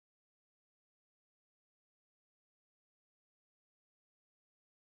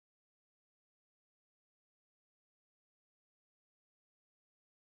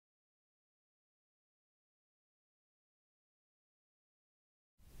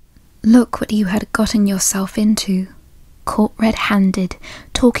Look what you had gotten yourself into. Caught red-handed,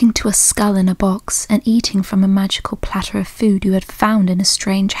 talking to a skull in a box and eating from a magical platter of food you had found in a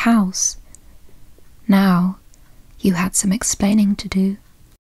strange house. Now, you had some explaining to do.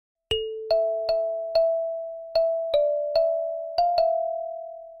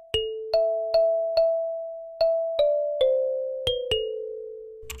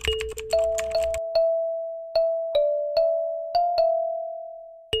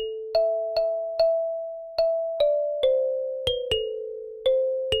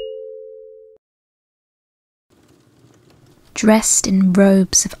 Dressed in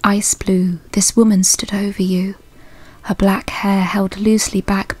robes of ice blue, this woman stood over you, her black hair held loosely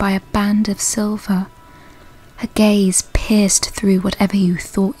back by a band of silver. Her gaze pierced through whatever you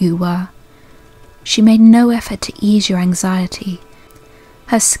thought you were. She made no effort to ease your anxiety.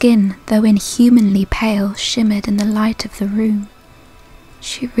 Her skin, though inhumanly pale, shimmered in the light of the room.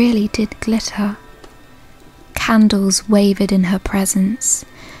 She really did glitter. Candles wavered in her presence,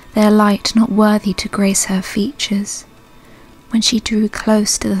 their light not worthy to grace her features. When she drew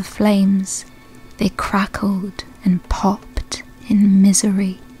close to the flames, they crackled and popped in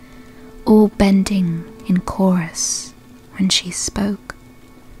misery, all bending in chorus when she spoke.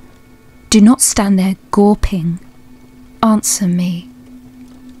 Do not stand there gawping. Answer me.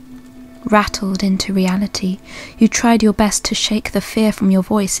 Rattled into reality, you tried your best to shake the fear from your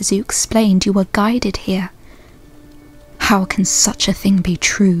voice as you explained you were guided here. How can such a thing be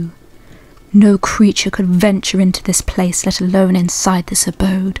true? No creature could venture into this place, let alone inside this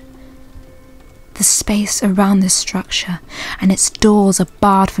abode. The space around this structure and its doors are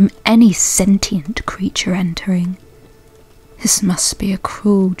barred from any sentient creature entering. This must be a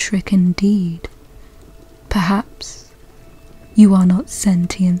cruel trick indeed. Perhaps you are not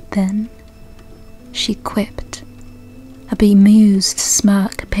sentient then, she quipped, a bemused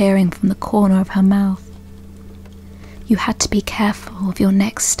smirk appearing from the corner of her mouth. You had to be careful of your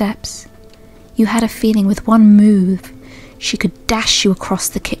next steps. You had a feeling with one move she could dash you across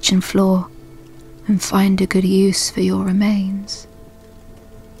the kitchen floor and find a good use for your remains.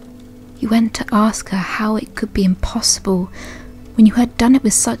 You went to ask her how it could be impossible when you had done it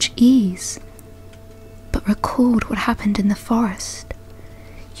with such ease, but recalled what happened in the forest.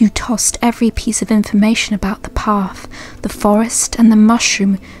 You tossed every piece of information about the path, the forest, and the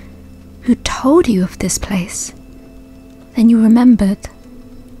mushroom. Who told you of this place? Then you remembered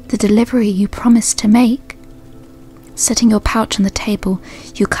the delivery you promised to make. Setting your pouch on the table,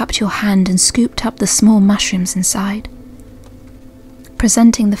 you cupped your hand and scooped up the small mushrooms inside.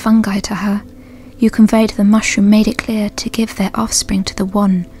 Presenting the fungi to her, you conveyed the mushroom made it clear to give their offspring to the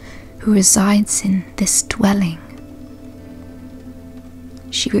one who resides in this dwelling.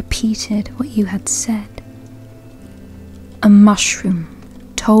 She repeated what you had said. A mushroom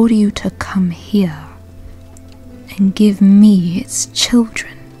told you to come here and give me its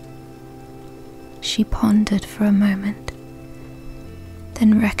children. She pondered for a moment.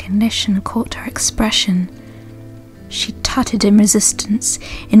 Then recognition caught her expression. She tutted in resistance,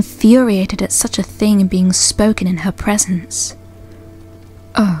 infuriated at such a thing being spoken in her presence.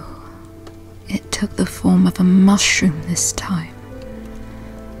 Oh, it took the form of a mushroom this time.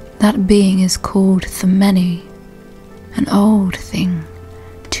 That being is called Themeni, an old thing,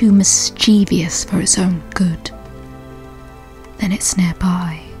 too mischievous for its own good. Then it's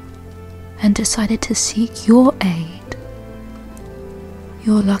nearby, and decided to seek your aid.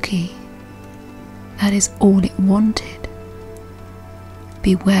 You're lucky. That is all it wanted.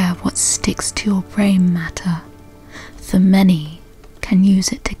 Beware of what sticks to your brain matter. Themeni can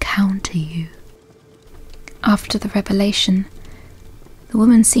use it to counter you. After the revelation, the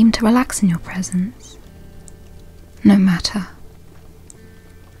woman seemed to relax in your presence. No matter.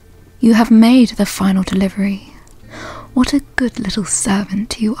 You have made the final delivery. What a good little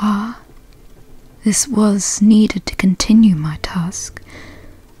servant you are. This was needed to continue my task,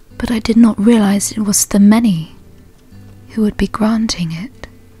 but I did not realize it was Themeni who would be granting it.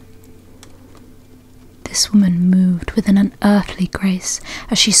 This woman moved with an unearthly grace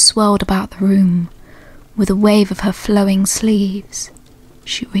as she swirled about the room. With a wave of her flowing sleeves,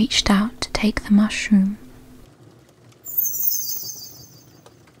 she reached out to take the mushroom.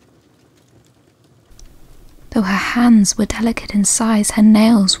 Though her hands were delicate in size, her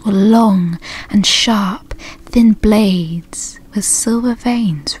nails were long and sharp, thin blades with silver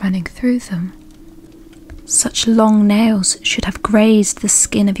veins running through them. Such long nails should have grazed the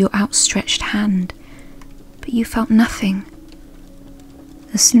skin of your outstretched hand, but you felt nothing.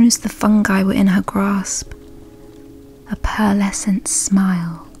 As soon as the fungi were in her grasp, a pearlescent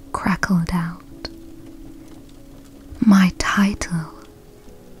smile crackled out. My title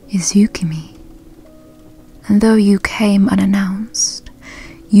Izukimi, and though you came unannounced,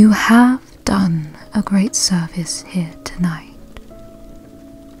 you have done a great service here tonight.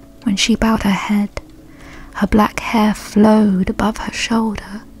 When she bowed her head, her black hair flowed above her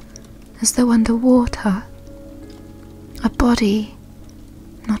shoulder as though under water, a body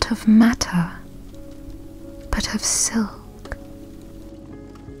not of matter, but of silk.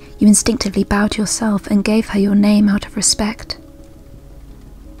 You instinctively bowed yourself and gave her your name out of respect.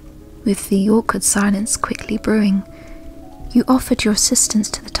 With the awkward silence quickly brewing, you offered your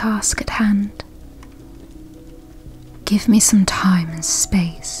assistance to the task at hand. Give me some time and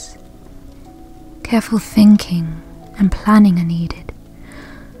space. Careful thinking and planning are needed.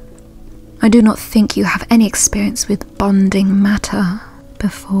 I do not think you have any experience with bonding matter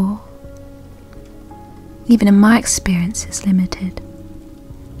before. Even in my experience is limited.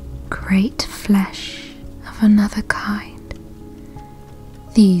 Great flesh of another kind.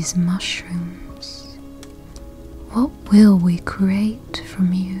 These mushrooms, what will we create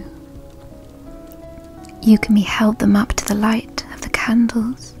from you? Yukimi held them up to the light of the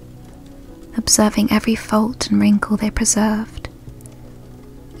candles, observing every fault and wrinkle they preserved.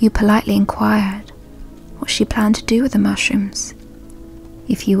 You politely inquired what she planned to do with the mushrooms,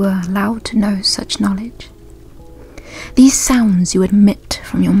 if you were allowed to know such knowledge. These sounds you emit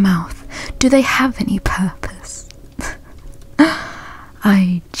from your mouth, do they have any purpose?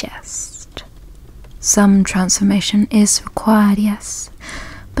 I jest. Some transformation is required, yes,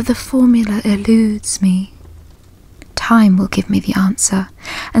 but the formula eludes me. Time will give me the answer,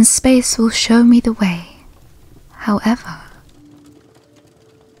 and space will show me the way. However,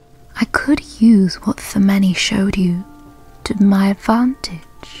 I could use what the many showed you to my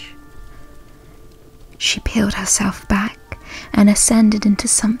advantage. She peeled herself back and ascended into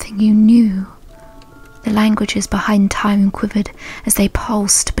something you knew. The languages behind time quivered as they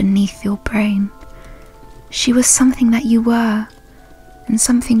pulsed beneath your brain. She was something that you were, and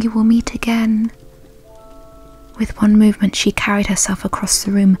something you will meet again. With one movement she carried herself across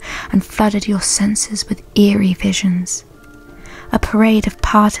the room and flooded your senses with eerie visions. A parade of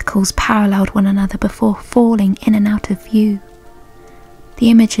particles paralleled one another before falling in and out of view. The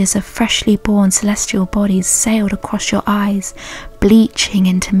images of freshly born celestial bodies sailed across your eyes, bleaching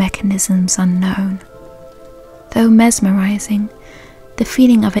into mechanisms unknown. Though mesmerizing, the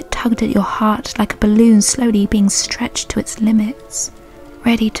feeling of it tugged at your heart like a balloon slowly being stretched to its limits,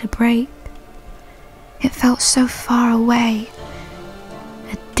 ready to break. It felt so far away.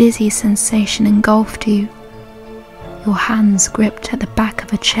 A dizzy sensation engulfed you. Your hands gripped at the back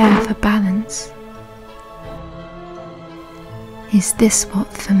of a chair for balance. Is this what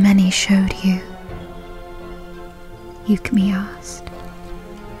the many showed you? Yukimi asked.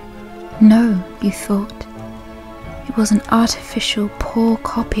 No, you thought. It was an artificial, poor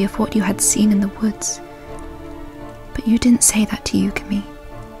copy of what you had seen in the woods. But you didn't say that to Yukimi.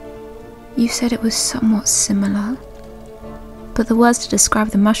 You said it was somewhat similar. But the words to describe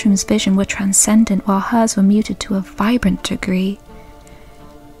the mushroom's vision were transcendent, while hers were muted to a vibrant degree.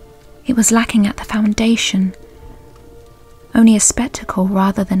 It was lacking at the foundation, only a spectacle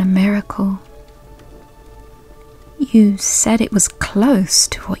rather than a miracle. You said it was close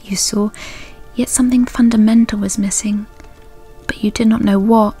to what you saw, yet something fundamental was missing, but you did not know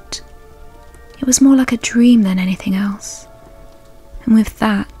what. It was more like a dream than anything else, and with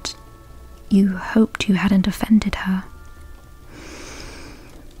that, you hoped you hadn't offended her.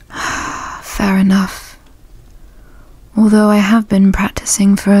 Fair enough. Although I have been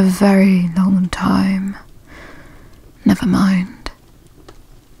practicing for a very long time. Never mind.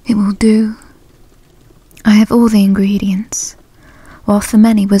 It will do. I have all the ingredients, while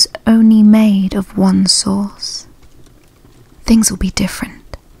Themeni was only made of one source. Things will be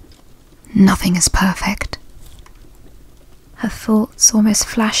different. Nothing is perfect. Her thoughts almost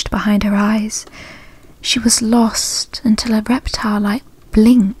flashed behind her eyes. She was lost until a reptile-like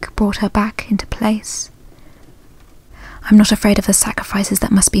blink brought her back into place. I'm not afraid of the sacrifices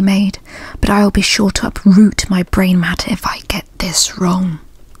that must be made, but I will be sure to uproot my brain matter if I get this wrong.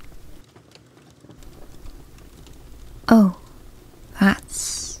 Oh,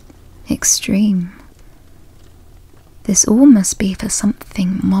 that's extreme. This all must be for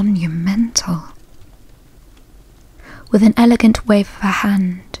something monumental. With an elegant wave of her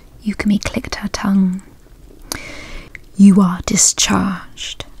hand, Yukimi clicked her tongue. You are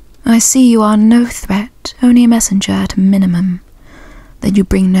discharged. I see you are no threat, only a messenger at a minimum. That you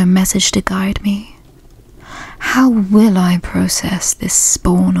bring no message to guide me. How will I process this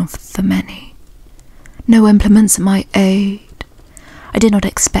spawn of Themeni? No implements at my aid. I did not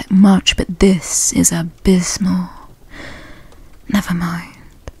expect much, but this is abysmal. Never mind.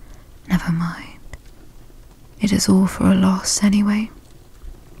 Never mind. It is all for a loss anyway.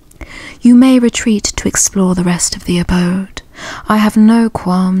 You may retreat to explore the rest of the abode. I have no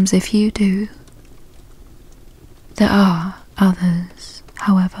qualms if you do. There are others,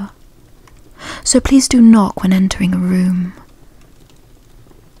 however, so please do knock when entering a room.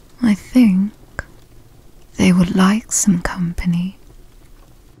 I think they would like some company.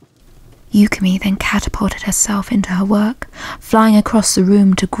 Yukimi then catapulted herself into her work, flying across the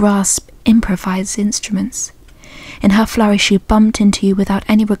room to grasp improvised instruments. In her flurry, she bumped into you without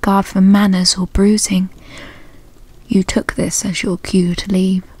any regard for manners or bruising. You took this as your cue to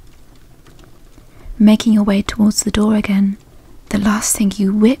leave. Making your way towards the door again, the last thing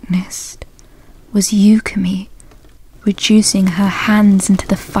you witnessed was Yukimi reducing her hands into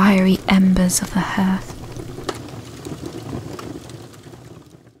the fiery embers of the hearth.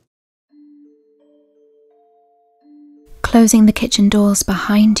 Closing the kitchen doors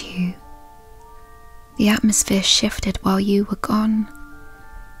behind you, the atmosphere shifted while you were gone.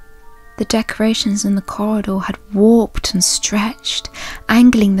 The decorations in the corridor had warped and stretched,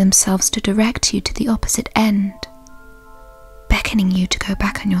 angling themselves to direct you to the opposite end, beckoning you to go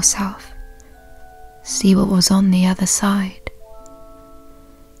back on yourself, see what was on the other side.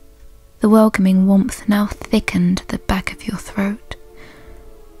 The welcoming warmth now thickened the back of your throat.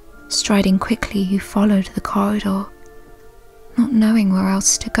 Striding quickly, you followed the corridor, not knowing where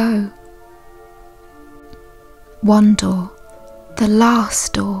else to go. One door, the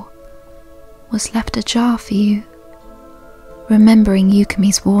last door, was left ajar for you. Remembering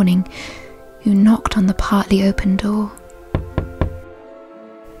Yukimi's warning, you knocked on the partly open door.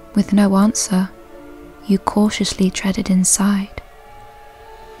 With no answer, you cautiously treaded inside.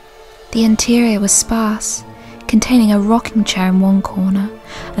 The interior was sparse, containing a rocking chair in one corner,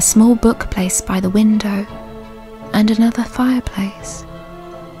 a small bookcase by the window, and another fireplace.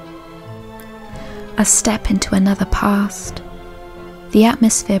 A step into another past. The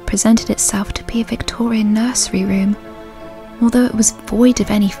atmosphere presented itself to be a Victorian nursery room, although it was void of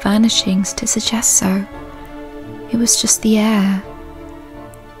any furnishings to suggest so. It was just the air,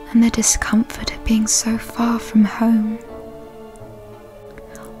 and the discomfort of being so far from home.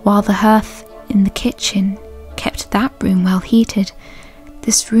 While the hearth in the kitchen kept that room well heated,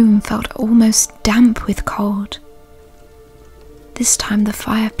 this room felt almost damp with cold. This time the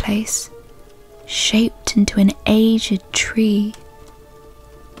fireplace, shaped into an aged tree,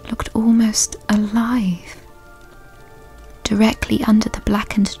 looked almost alive. Directly under the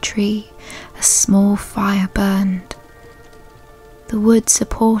blackened tree, a small fire burned. The wood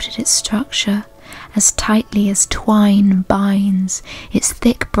supported its structure as tightly as twine binds. Its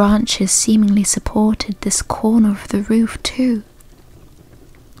thick branches seemingly supported this corner of the roof too.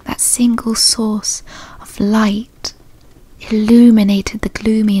 That single source of light illuminated the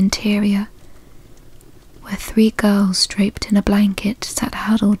gloomy interior, where three girls draped in a blanket sat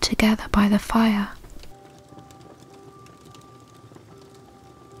huddled together by the fire.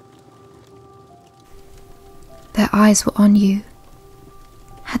 Their eyes were on you.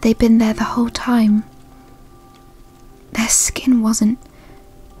 Had they been there the whole time? Their skin wasn't.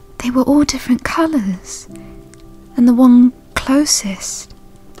 They were all different colours, and the one closest,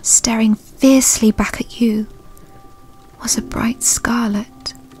 staring fiercely back at you, was a bright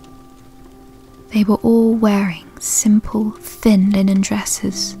scarlet. They were all wearing simple, thin linen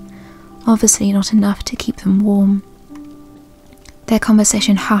dresses, obviously not enough to keep them warm. Their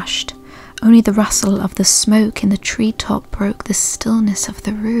conversation hushed. Only the rustle of the smoke in the treetop broke the stillness of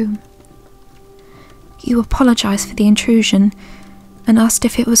the room. You apologized for the intrusion and asked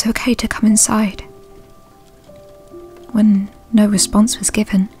if it was okay to come inside. When no response was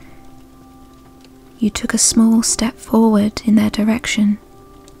given, you took a small step forward in their direction.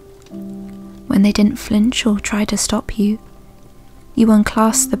 When they didn't flinch or try to stop you, you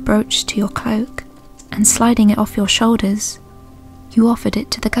unclasped the brooch to your cloak and, sliding it off your shoulders, you offered it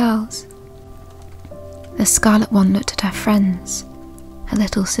to the girls. The scarlet one looked at her friends, her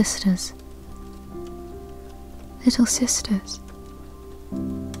little sisters. Little sisters?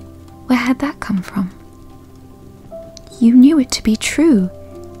 Where had that come from? You knew it to be true,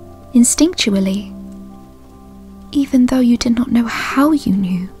 instinctually, even though you did not know how you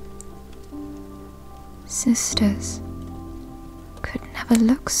knew. Sisters could never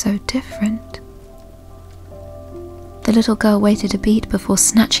look so different. The little girl waited a beat before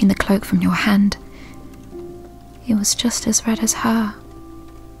snatching the cloak from your hand. It was just as red as her.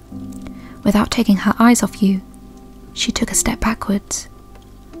 Without taking her eyes off you, she took a step backwards,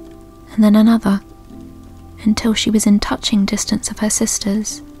 and then another, until she was in touching distance of her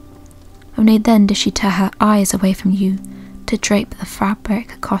sisters. Only then did she tear her eyes away from you to drape the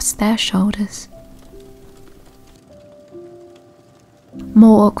fabric across their shoulders.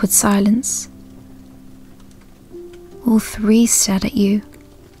 More awkward silence. All three stared at you,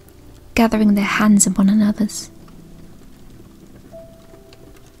 gathering their hands in one another's.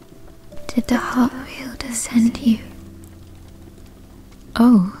 Did the heart wheel descend you?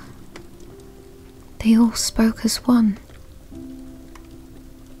 Oh, they all spoke as one.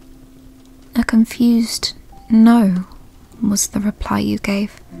 A confused no was the reply you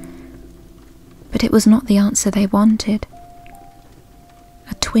gave, but it was not the answer they wanted.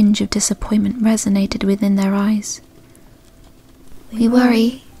 A twinge of disappointment resonated within their eyes. We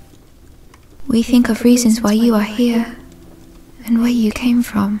worry. We think of reasons why you are here and where you came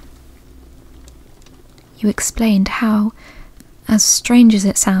from. You explained how, as strange as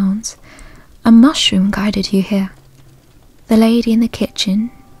it sounds, a mushroom guided you here. The lady in the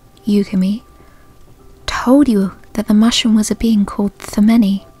kitchen, Yukimi, told you that the mushroom was a being called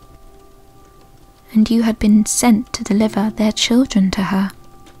Thameni, and you had been sent to deliver their children to her.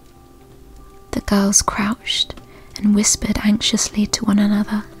 The girls crouched and whispered anxiously to one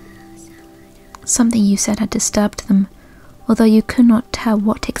another. Something you said had disturbed them, although you could not tell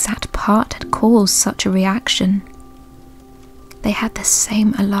what exact part had caused such a reaction. They had the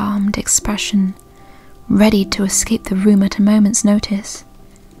same alarmed expression, ready to escape the room at a moment's notice.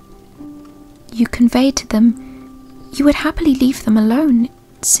 You conveyed to them you would happily leave them alone,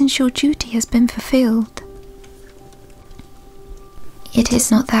 since your duty has been fulfilled. It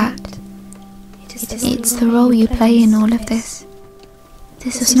is not that. It's the role you play in all of this.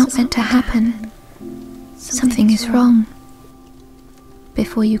 This is not meant to happen. Something is wrong.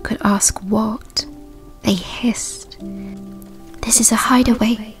 Before you could ask what, they hissed. This is a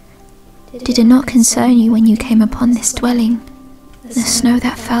hideaway. Did it not concern you when you came upon this dwelling? The snow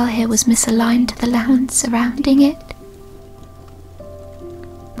that fell here was misaligned to the land surrounding it.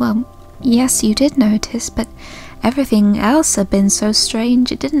 Well, yes, you did notice, but everything else had been so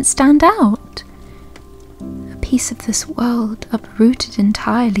strange it didn't stand out. A piece of this world uprooted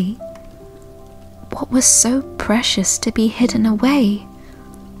entirely. What was so precious to be hidden away?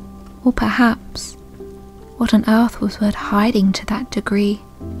 Or perhaps, what on earth was worth hiding to that degree?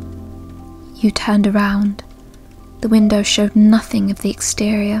 You turned around. The window showed nothing of the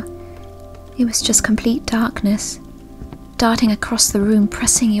exterior. It was just complete darkness. Darting across the room,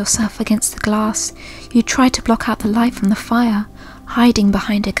 pressing yourself against the glass, you tried to block out the light from the fire, hiding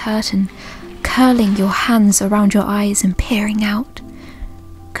behind a curtain, curling your hands around your eyes and peering out.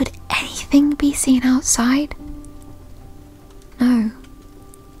 Could anything be seen outside? No.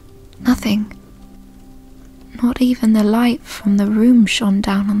 Nothing. Not even the light from the room shone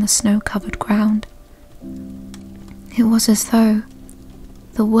down on the snow-covered ground. It was as though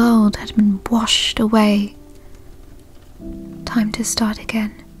the world had been washed away. Time to start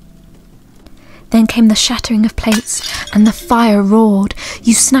again. Then came the shattering of plates, and the fire roared.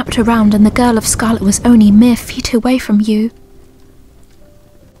 You snapped around, and the girl of scarlet was only mere feet away from you.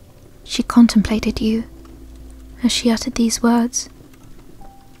 She contemplated you as she uttered these words.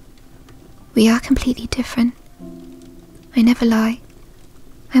 We are completely different. I never lie.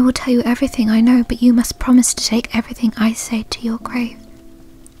 I will tell you everything I know, but you must promise to take everything I say to your grave.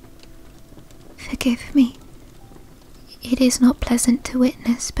 Forgive me. It is not pleasant to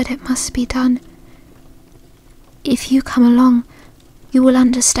witness, but it must be done. If you come along, you will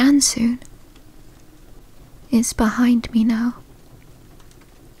understand soon. It's behind me now.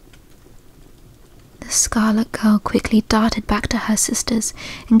 The scarlet girl quickly darted back to her sisters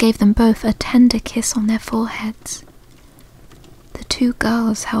and gave them both a tender kiss on their foreheads. The two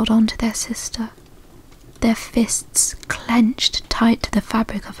girls held on to their sister, their fists clenched tight to the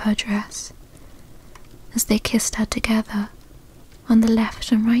fabric of her dress, as they kissed her together on the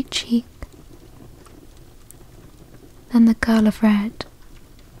left and right cheek. Then the girl of red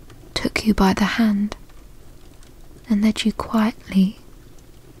took you by the hand and led you quietly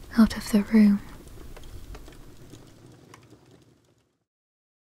out of the room.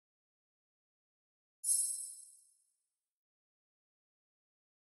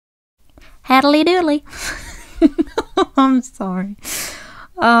 Haddly doodly. I'm sorry.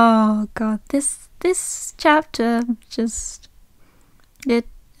 Oh god, this chapter just,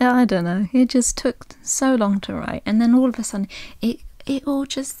 I don't know, it just took so long to write, and then all of a sudden it all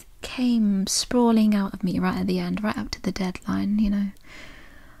just came sprawling out of me right at the end, right up to the deadline, you know.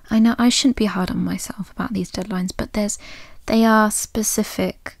 I know I shouldn't be hard on myself about these deadlines, but they are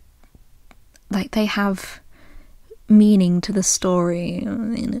specific, like they have meaning to the story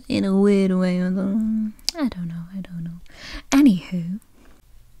in a weird way. I don't know. Anywho,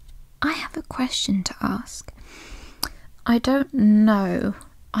 I have a question to ask. I don't know.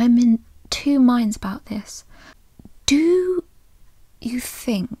 I'm in two minds about this. Do you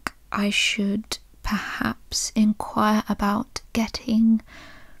think I should perhaps inquire about getting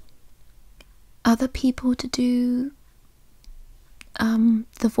other people to do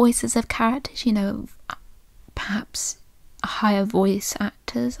the voices of characters? You know, perhaps hire voice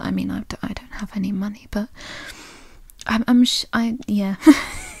actors. I mean, I don't have any money, but yeah.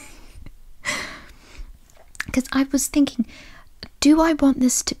 Because I was thinking, do I want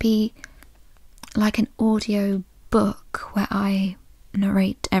this to be like an audio book where I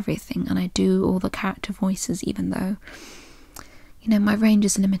narrate everything and I do all the character voices, even though, you know, my range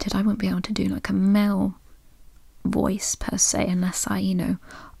is limited. I won't be able to do like a male voice per se unless I, you know,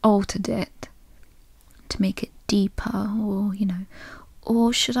 altered it to make it deeper, or, you know,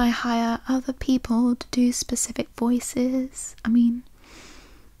 or should I hire other people to do specific voices? I mean,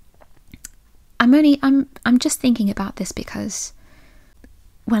 I'm just thinking about this because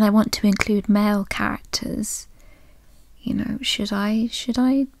when I want to include male characters, you know, should I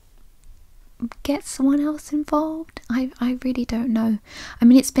get someone else involved? I really don't know. I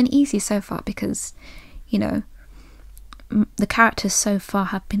mean, it's been easy so far because, you know, the characters so far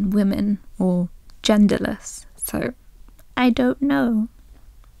have been women or genderless, so I don't know.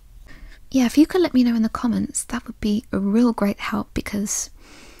 Yeah, if you could let me know in the comments, that would be a real great help, because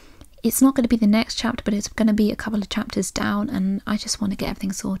it's not going to be the next chapter, but it's going to be a couple of chapters down, and I just want to get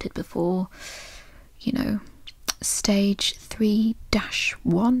everything sorted before, you know, stage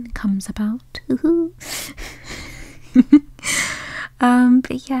 3-1 comes about.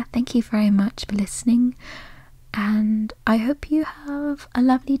 But yeah, thank you very much for listening, and I hope you have a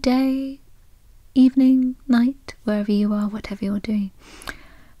lovely day, evening, night, wherever you are, whatever you're doing.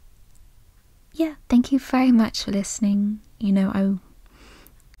 Yeah, thank you very much for listening. You know,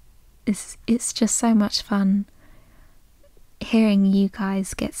 it's just so much fun hearing you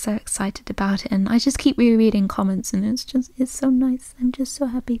guys get so excited about it, and I just keep rereading comments, and it's so nice. I'm just so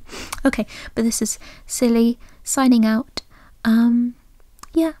happy. Okay, but this is Silly signing out.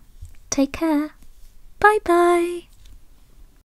 Yeah, take care. Bye bye.